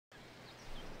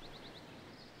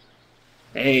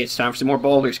Hey, it's time for some more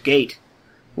Baldur's Gate.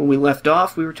 When we left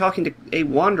off, we were talking to a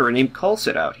wanderer named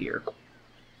Kulset out here.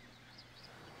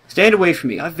 Stand away from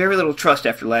me. I have very little trust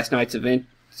after last night's event,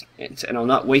 and I'll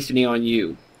not waste any on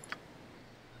you.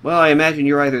 Well, I imagine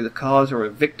you're either the cause or a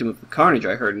victim of the carnage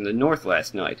I heard in the north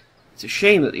last night. It's a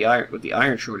shame that what the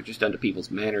iron shortage has done to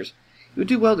people's manners. You would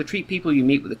do well to treat people you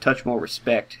meet with a touch more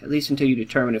respect, at least until you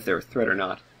determine if they're a threat or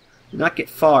not. You'll not get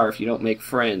far if you don't make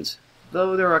friends.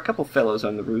 Though there are a couple fellows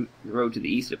on the road to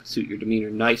the east that would suit your demeanor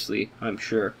nicely, I'm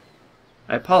sure.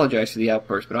 I apologize for the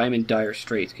outburst, but I am in dire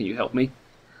straits. Can you help me?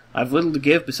 I've little to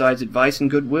give besides advice and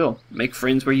goodwill. Make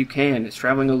friends where you can, as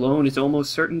traveling alone is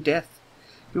almost certain death.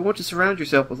 You'll want to surround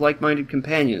yourself with like-minded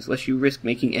companions, lest you risk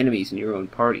making enemies in your own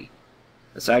party.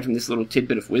 Aside from this little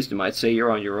tidbit of wisdom, I'd say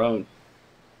you're on your own.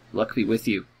 Luck be with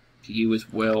you. To you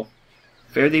as well.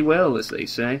 Fare thee well, as they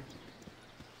say.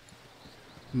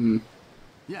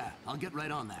 Yeah, I'll get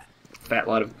right on that. Fat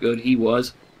lot of good he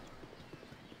was.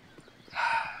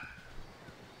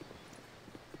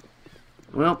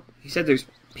 Well, he said there's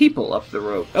people up the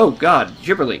road. Oh god,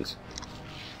 gibberlings.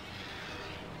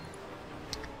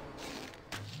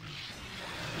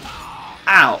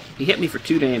 Ow! He hit me for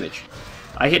 2 damage.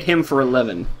 I hit him for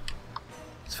 11.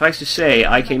 Suffice to say,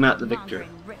 I came out the victor.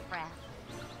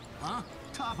 Huh?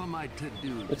 Top of my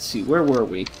to-do. Let's see, where were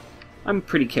we? I'm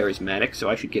pretty charismatic, so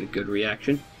I should get a good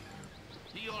reaction.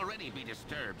 You already be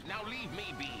disturbed. Now leave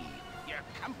me be. Your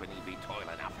company be toil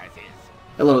enough as is.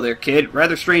 Hello there, kid.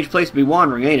 Rather strange place to be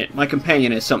wandering, ain't it? My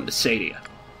companion has something to say to you.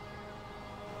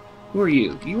 Who are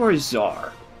you? You are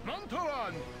Czar.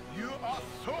 Montoran, you are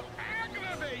so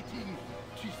aggravating.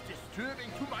 She's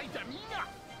disturbing to my demeanor.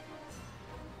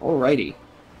 Alrighty.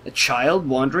 A child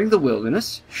wandering the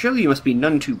wilderness? Surely you must be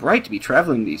none too bright to be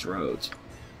traveling these roads.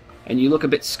 And you look a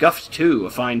bit scuffed, too,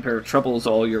 a fine pair of troubles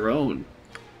all your own.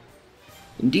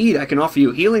 Indeed, I can offer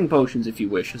you healing potions if you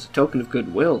wish, as a token of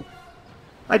goodwill.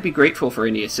 I'd be grateful for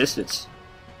any assistance.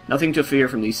 Nothing to fear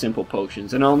from these simple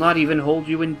potions, and I'll not even hold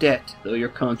you in debt, though your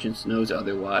conscience knows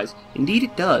otherwise. Indeed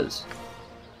it does.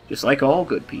 Just like all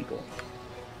good people.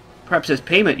 Perhaps as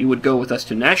payment you would go with us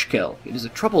to Nashkel. It is a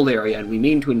troubled area, and we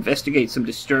mean to investigate some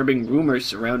disturbing rumors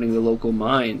surrounding the local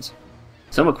mines.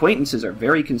 Some acquaintances are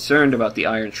very concerned about the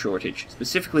iron shortage,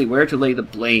 specifically where to lay the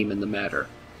blame in the matter.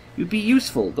 You'd be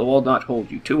useful, though I'll not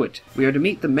hold you to it. We are to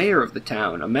meet the mayor of the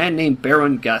town, a man named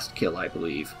Baron Gastkill, I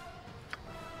believe.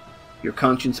 Your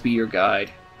conscience be your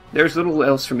guide. There's little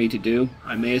else for me to do.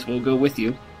 I may as well go with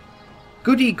you.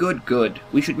 Goody good good.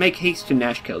 We should make haste to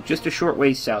Nashkel, just a short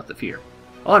ways south of here.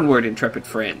 Onward, intrepid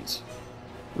friends.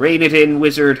 Rein it in,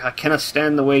 wizard. I cannot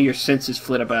stand the way your senses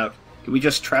flit about. Can we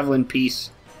just travel in peace?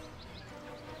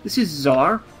 This is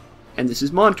Czar, and this is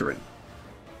Montoran.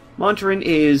 Montoran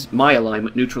is my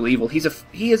alignment, neutral evil.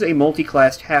 He is a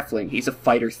multi-classed halfling. He's a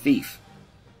fighter thief.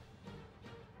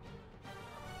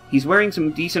 He's wearing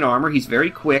some decent armor. He's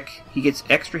very quick. He gets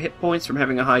extra hit points from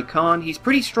having a high con. He's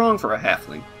pretty strong for a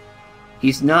halfling.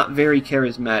 He's not very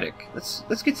charismatic.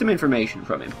 Let's get some information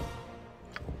from him.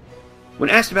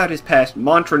 When asked about his past,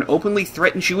 Montoran openly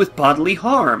threatens you with bodily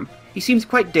harm. He seems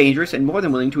quite dangerous and more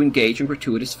than willing to engage in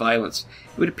gratuitous violence.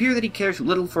 It would appear that he cares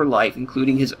little for life,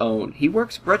 including his own. He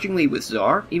works grudgingly with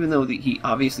Czar, even though he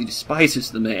obviously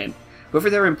despises the man. Whoever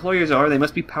their employers are, they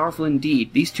must be powerful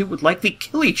indeed. These two would likely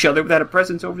kill each other without a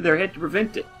presence over their head to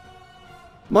prevent it.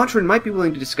 Montoran might be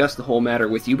willing to discuss the whole matter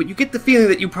with you, but you get the feeling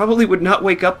that you probably would not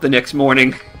wake up the next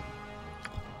morning.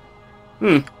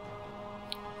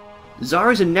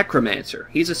 Czar is a necromancer.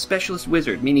 He's a specialist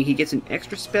wizard, meaning he gets an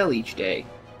extra spell each day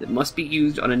that must be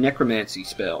used on a necromancy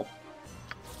spell.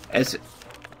 As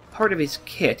part of his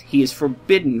kit, he is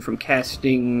forbidden from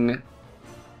casting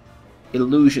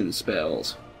illusion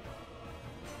spells.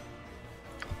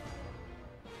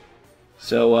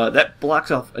 So that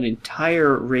blocks off an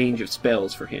entire range of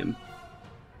spells for him.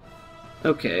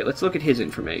 Okay, let's look at his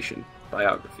information.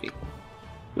 Biography.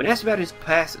 When asked about his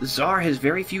past, Czar has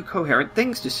very few coherent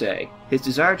things to say. His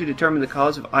desire to determine the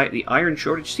cause of the iron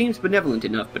shortage seems benevolent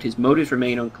enough, but his motives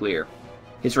remain unclear.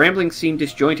 His ramblings seem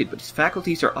disjointed, but his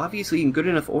faculties are obviously in good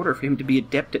enough order for him to be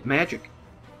adept at magic.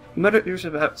 He mutters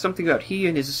about something about he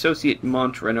and his associate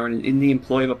Montoran are in the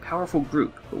employ of a powerful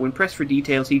group, but when pressed for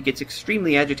details he gets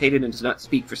extremely agitated and does not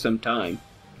speak for some time.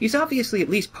 He's obviously at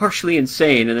least partially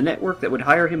insane, and the network that would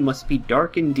hire him must be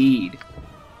dark indeed.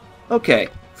 Okay.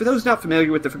 For those not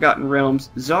familiar with the Forgotten Realms,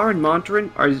 Czar and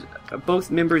Montoran are both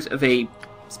members of a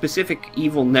specific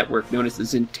evil network known as the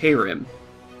Zentarim,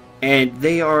 and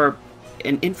they are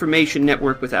an information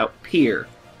network without peer,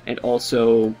 and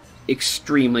also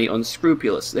extremely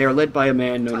unscrupulous. They are led by a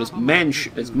man known as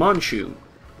Manchu,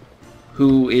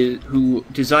 who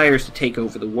desires to take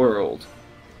over the world.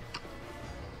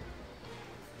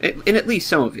 In at least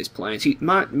some of his plans.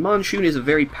 Monsoon is a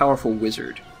very powerful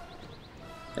wizard.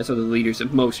 As are the leaders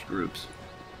of most groups.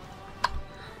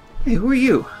 Hey, who are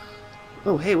you?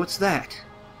 Oh, hey, what's that?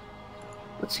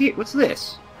 What's here? What's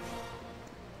this?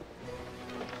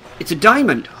 It's a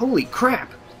diamond! Holy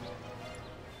crap!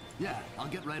 Yeah, I'll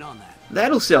get right on that.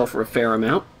 That'll sell for a fair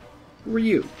amount. Who are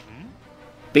you?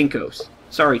 Binkos.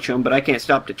 Sorry, chum, but I can't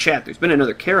stop to chat. There's been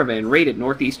another caravan raided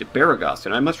northeast of Baragos,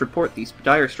 and I must report these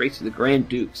dire straits to the Grand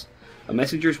Dukes. A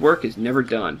messenger's work is never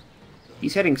done.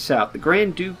 He's heading south. The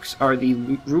Grand Dukes are the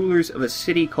rulers of a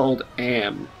city called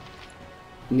Am,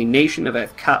 in the nation of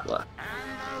Athkatla,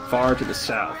 far to the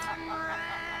south.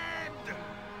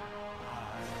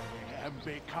 I have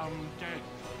become death,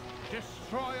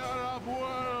 destroyer of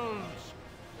worlds.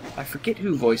 I forget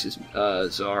who voices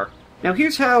Czar. Now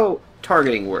here's how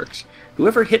targeting works.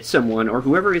 Whoever hits someone, or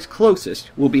whoever is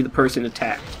closest, will be the person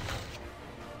attacked.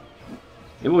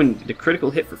 Everyone did a critical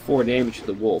hit for 4 damage to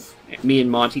the wolf. Me and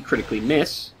Monty critically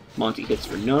miss. Monty hits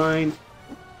for 9.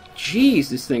 Jeez,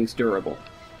 this thing's durable.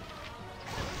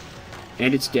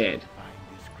 And it's dead.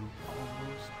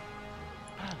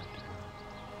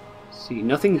 See,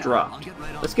 nothing dropped.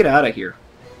 Let's get out of here.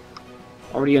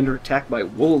 Already under attack by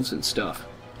wolves and stuff.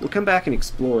 We'll come back and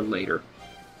explore later.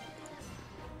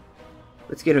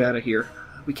 Let's get out of here.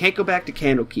 We can't go back to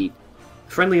Candlekeep.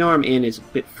 Friendly Arm Inn is a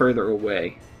bit further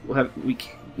away.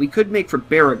 We could make for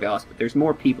Baragos, but there's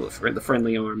more people at the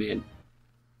Friendly Arm Inn.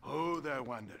 Oh, there,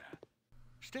 wanderer.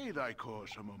 Stay thy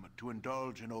course a moment to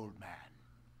indulge an old man.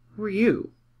 Who are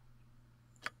you?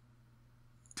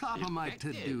 Top of my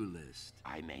to-do list.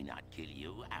 I may not kill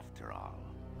you after all.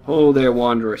 Oh there,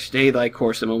 wanderer, stay thy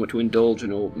course a moment to indulge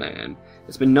an old man.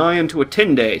 It's been nigh unto a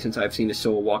 10-day since I've seen a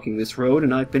soul walking this road,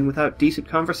 and I've been without decent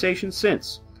conversation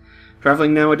since.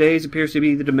 Travelling nowadays appears to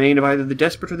be the domain of either the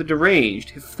desperate or the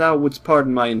deranged. If thou wouldst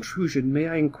pardon my intrusion, may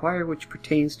I inquire which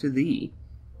pertains to thee?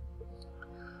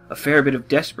 A fair bit of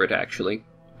desperate, actually.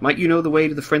 Might you know the way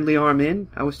to the Friendly Arm Inn?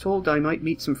 I was told I might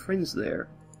meet some friends there.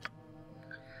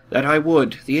 That I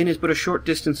would. The inn is but a short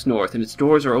distance north, and its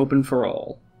doors are open for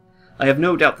all. I have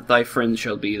no doubt that thy friends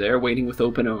shall be there, waiting with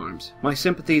open arms. My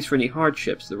sympathies for any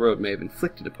hardships the road may have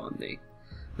inflicted upon thee,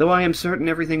 though I am certain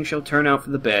everything shall turn out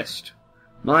for the best.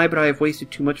 My, but I have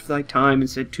wasted too much of thy time and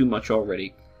said too much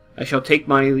already. I shall take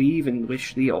my leave and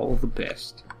wish thee all the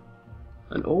best.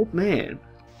 An old man.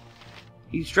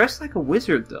 He's dressed like a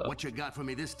wizard, though. What you got for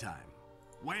me this time?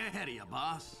 Way ahead of you,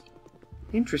 boss.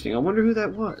 Interesting. I wonder who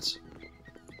that was.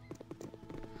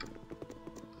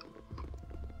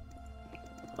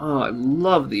 Oh, I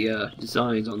love the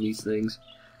designs on these things.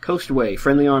 Coastway,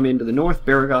 Friendly Arm Inn to the north,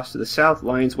 Baragos to the south,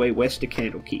 Lions Way west to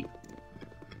Candlekeep.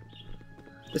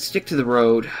 Let's stick to the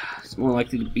road. It's more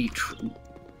likely to be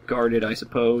guarded, I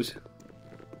suppose.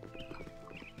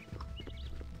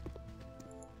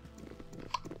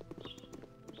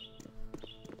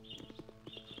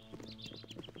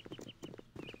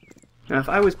 Now, if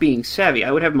I was being savvy,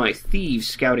 I would have my thieves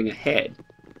scouting ahead.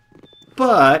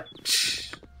 But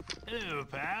Hello,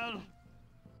 pal.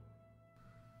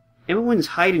 everyone's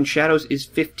hide in shadows is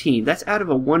 15. That's out of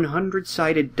a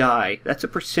 100-sided die. That's a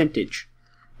percentage.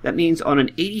 That means on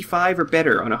an 85 or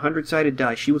better on a 100-sided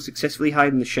die, she will successfully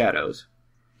hide in the shadows.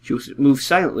 She will move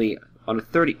silently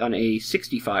on a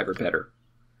 65 or better.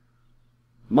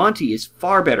 Monty is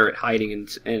far better at hiding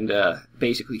and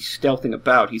basically stealthing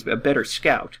about. He's a better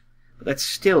scout. But that's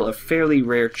still a fairly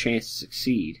rare chance to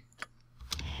succeed.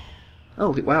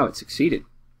 Oh, wow, it succeeded.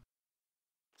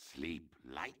 Sleep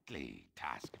lightly,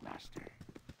 Taskmaster.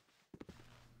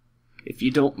 If you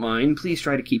don't mind, please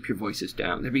try to keep your voices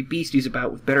down. There be beasties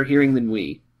about with better hearing than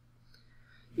we.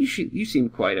 You seem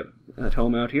quite at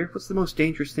home out here. What's the most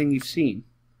dangerous thing you've seen?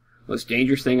 Most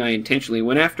dangerous thing I intentionally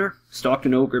went after? Stalked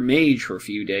an ogre mage for a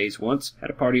few days once. Had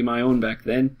a party of my own back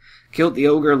then. Killed the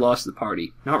ogre, lost the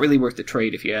party. Not really worth the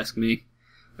trade, if you ask me.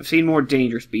 I've seen more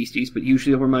dangerous beasties, but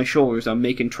usually over my shoulders I'm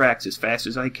making tracks as fast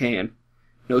as I can.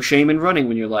 No shame in running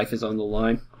when your life is on the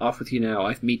line. Off with you now.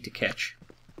 I've meat to catch.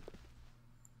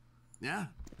 Yeah?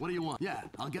 What do you want? Yeah,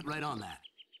 I'll get right on that.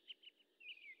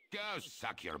 Go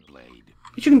suck your blade.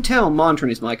 As you can tell,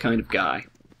 Montran is my kind of guy.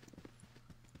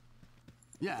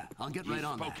 Yeah, I'll get You right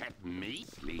on spoke that. at me.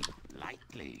 Sleep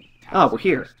lightly, Ah, we're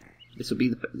here.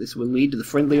 Taskmaster. This will lead to the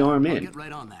Friendly Arm I'll Inn. get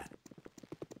right on that.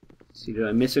 See, did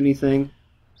I miss anything?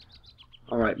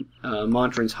 Alright,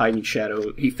 Montran's hide in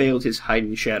shadow. He failed his hide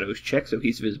in shadows check, so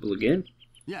he's visible again.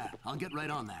 Yeah, I'll get right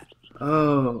on that.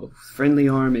 Oh, Friendly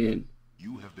Arm Inn.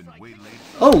 You have been waylaid.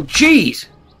 Oh, jeez!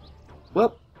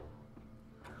 Well,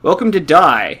 welcome to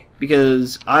die,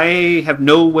 because I have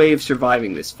no way of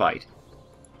surviving this fight.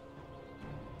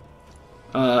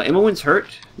 Imowen's hurt.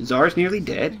 Zar's nearly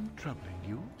dead. Troubling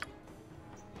you?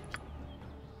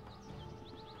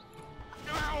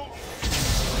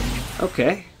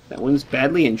 Okay, that one's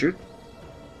badly injured.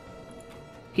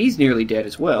 He's nearly dead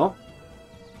as well.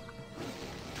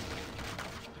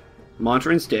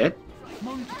 Montran's dead.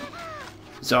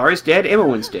 Zar is dead.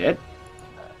 Imowen's dead.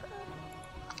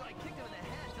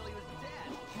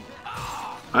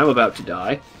 I'm about to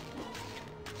die.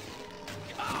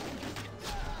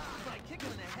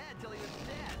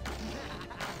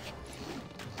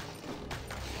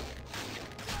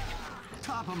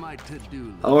 Top of my to-do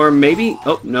list. Or maybe...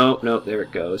 Oh, no, no, there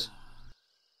it goes.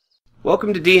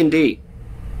 Welcome to D&D.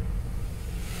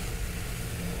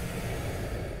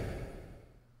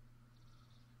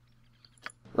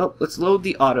 Well, let's load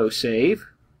the autosave.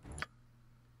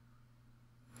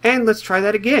 And let's try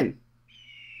that again.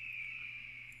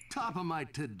 Top of my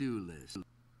to-do list.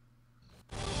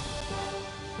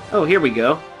 Oh, here we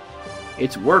go.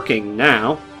 It's working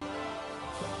now.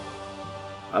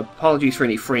 Apologies for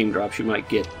any frame drops you might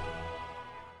get.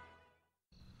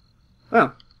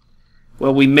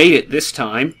 Well, we made it this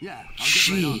time. Yeah, I'll get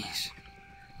right on that. Jeez.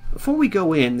 Before we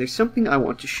go in, there's something I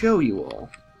want to show you all.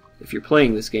 If you're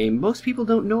playing this game, most people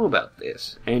don't know about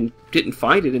this, and didn't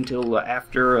find it until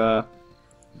after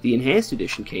the Enhanced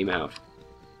Edition came out.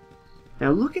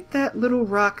 Now look at that little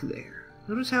rock there.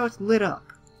 Notice how it's lit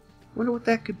up. Wonder what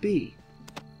that could be.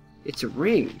 It's a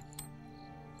ring.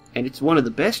 And it's one of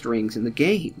the best rings in the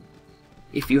game,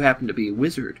 if you happen to be a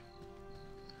wizard.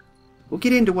 We'll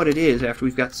get into what it is after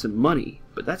we've got some money,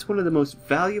 but that's one of the most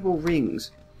valuable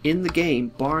rings in the game,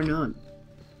 bar none.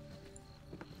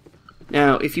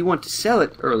 Now, if you want to sell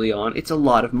it early on, it's a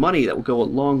lot of money that will go a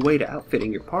long way to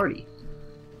outfitting your party.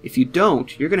 If you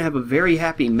don't, you're going to have a very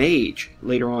happy mage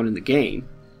later on in the game.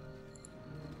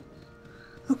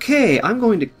 Okay, I'm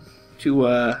going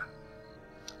to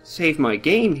save my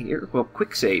game here, well,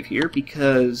 quick save here,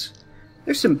 because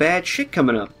there's some bad shit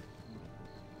coming up.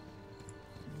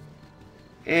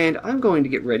 And I'm going to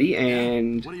get ready,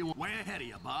 and What do you want? Way ahead of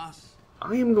you, boss.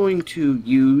 I am going to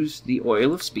use the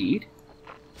Oil of Speed.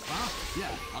 Huh? Yeah,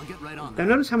 I'll get right on Now that.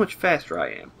 notice how much faster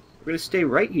I am. We're going to stay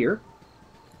right here.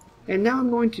 And now I'm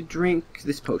going to drink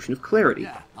this Potion of Clarity.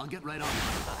 Yeah, I'll get right on that.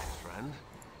 Hi, friend.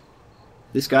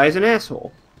 This guy is an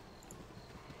asshole.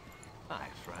 Hi,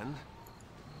 friend.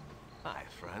 Hi,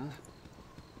 friend.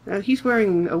 Now he's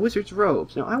wearing a wizard's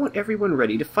robes. Now I want everyone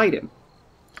ready to fight him.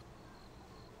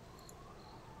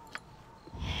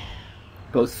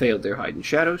 Both failed their hide and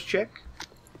shadows check.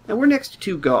 Now we're next to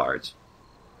two guards.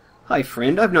 Hi,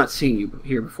 friend. I've not seen you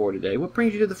here before today. What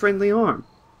brings you to the Friendly Arm?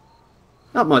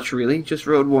 Not much, really. Just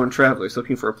road-worn travelers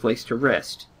looking for a place to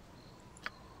rest.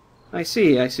 I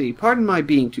see, I see. Pardon my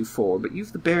being too forward, but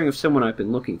you've the bearing of someone I've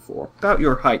been looking for. About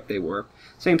your height, they were.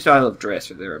 Same style of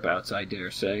dress or thereabouts, I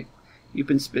dare say.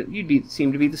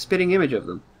 Seem to be the spitting image of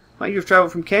them. Might you have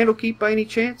traveled from Candlekeep by any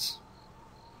chance?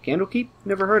 Candlekeep?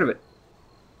 Never heard of it.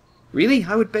 Really?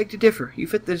 I would beg to differ. You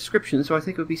fit the description, so I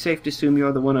think it would be safe to assume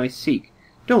you're the one I seek.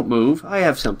 Don't move. I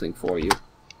have something for you.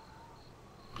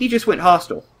 He just went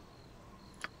hostile.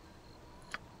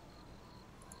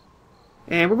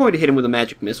 And we're going to hit him with a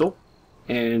magic missile.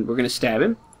 And we're going to stab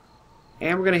him.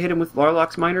 And we're going to hit him with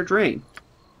Larlock's Minor Drain.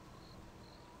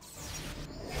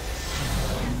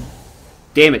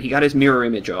 Damn it, he got his mirror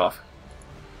image off.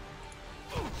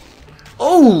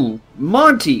 Oh!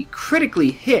 Monty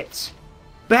critically hits.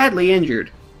 Badly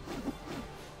injured.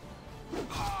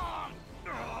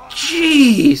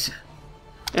 Jeez!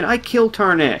 And I kill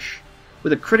Tarnesh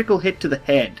with a critical hit to the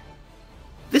head.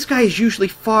 This guy is usually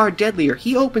far deadlier.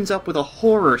 He opens up with a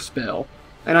horror spell,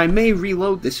 and I may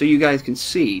reload this so you guys can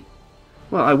see.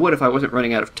 Well, I would if I wasn't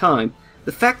running out of time.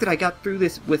 The fact that I got through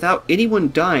this without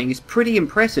anyone dying is pretty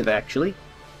impressive, actually.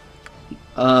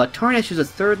 Tarnesh is a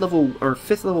 3rd level or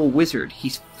 5th level wizard.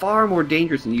 He's far more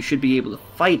dangerous than you should be able to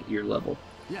fight at your level.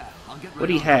 Yeah, I'll get right What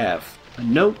do you on have? A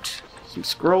note, some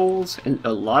scrolls, and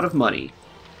a lot of money.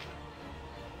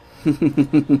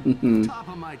 that. Top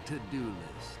of my to-do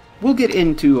list. We'll get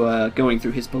into going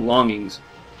through his belongings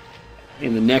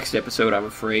in the next episode, I'm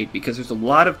afraid, because there's a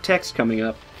lot of text coming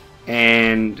up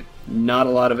and not a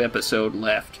lot of episode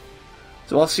left.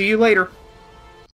 So I'll see you later.